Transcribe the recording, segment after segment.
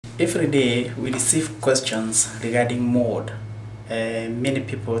Every day we receive questions regarding mold. Many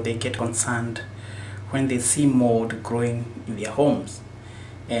people they get concerned when they see mold growing in their homes,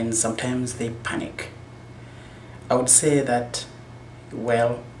 and sometimes they panic. I would say that,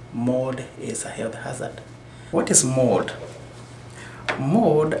 well, mold is a health hazard. What is mold?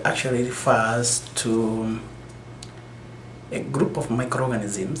 Mold actually refers to a group of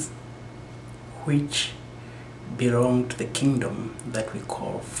microorganisms which belong to the kingdom that we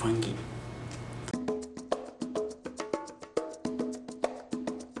call fungi.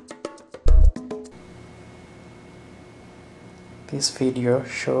 This video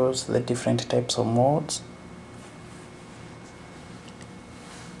shows the different types of molds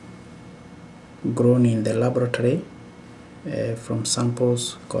grown in the laboratory from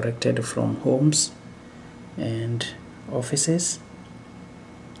samples collected from homes and offices.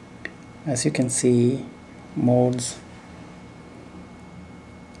 As you can see, molds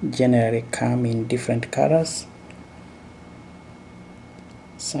generally come in different colors.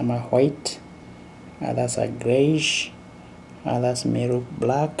 Some are white, others are grayish, others may look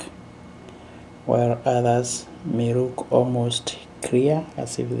black, while others may look almost clear,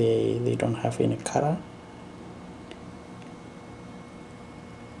 as if they don't have any color.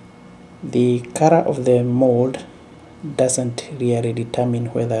 The color of the mold doesn't really determine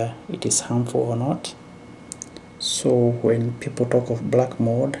whether it is harmful or not. So when people talk of black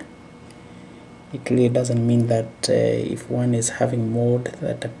mold, it really doesn't mean that if one is having mold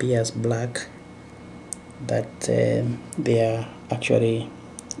that appears black, that they are actually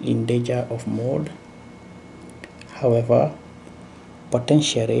in danger of mold. However,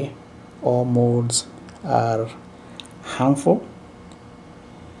 potentially all molds are harmful,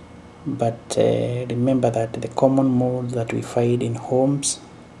 but remember that the common molds that we find in homes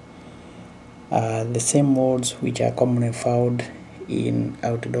are the same molds which are commonly found in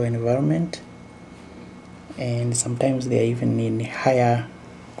outdoor environment, and sometimes they are even in higher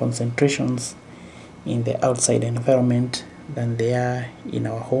concentrations in the outside environment than they are in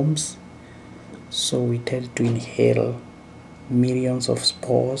our homes. So we tend to inhale millions of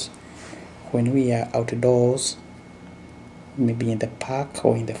spores when we are outdoors, maybe in the park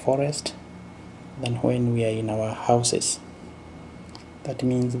or in the forest, than when we are in our houses. That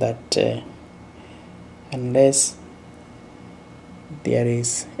means that unless there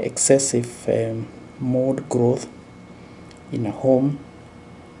is excessive mold growth in a home,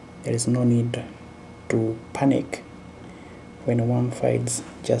 there is no need to panic when one finds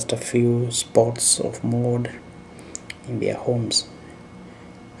just a few spots of mold in their homes.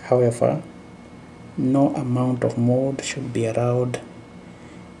 However, no amount of mold should be allowed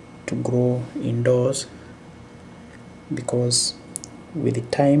to grow indoors, because with the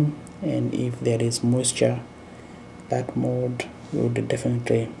time and if there is moisture, that mold would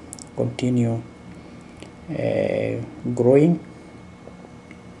definitely continue growing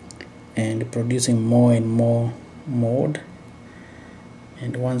and producing more and more mold.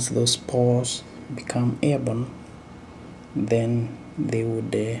 And once those spores become airborne, then they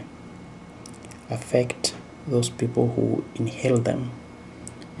would affect those people who inhale them,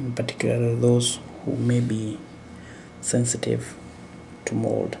 in particular those who may be sensitive to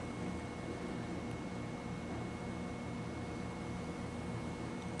mold.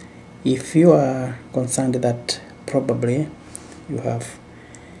 If you are concerned that probably you have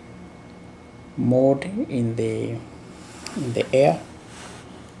mold in the air,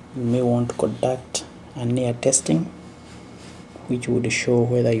 you may want to conduct an air testing which would show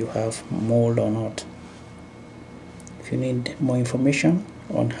whether you have mold or not. If you need more information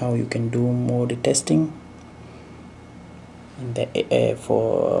on how you can do mold testing in the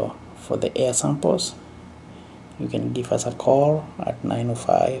for the air samples, you can give us a call at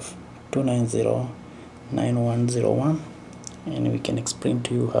 905-290-9101, and we can explain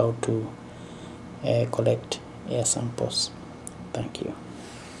to you how to collect air samples. Thank you.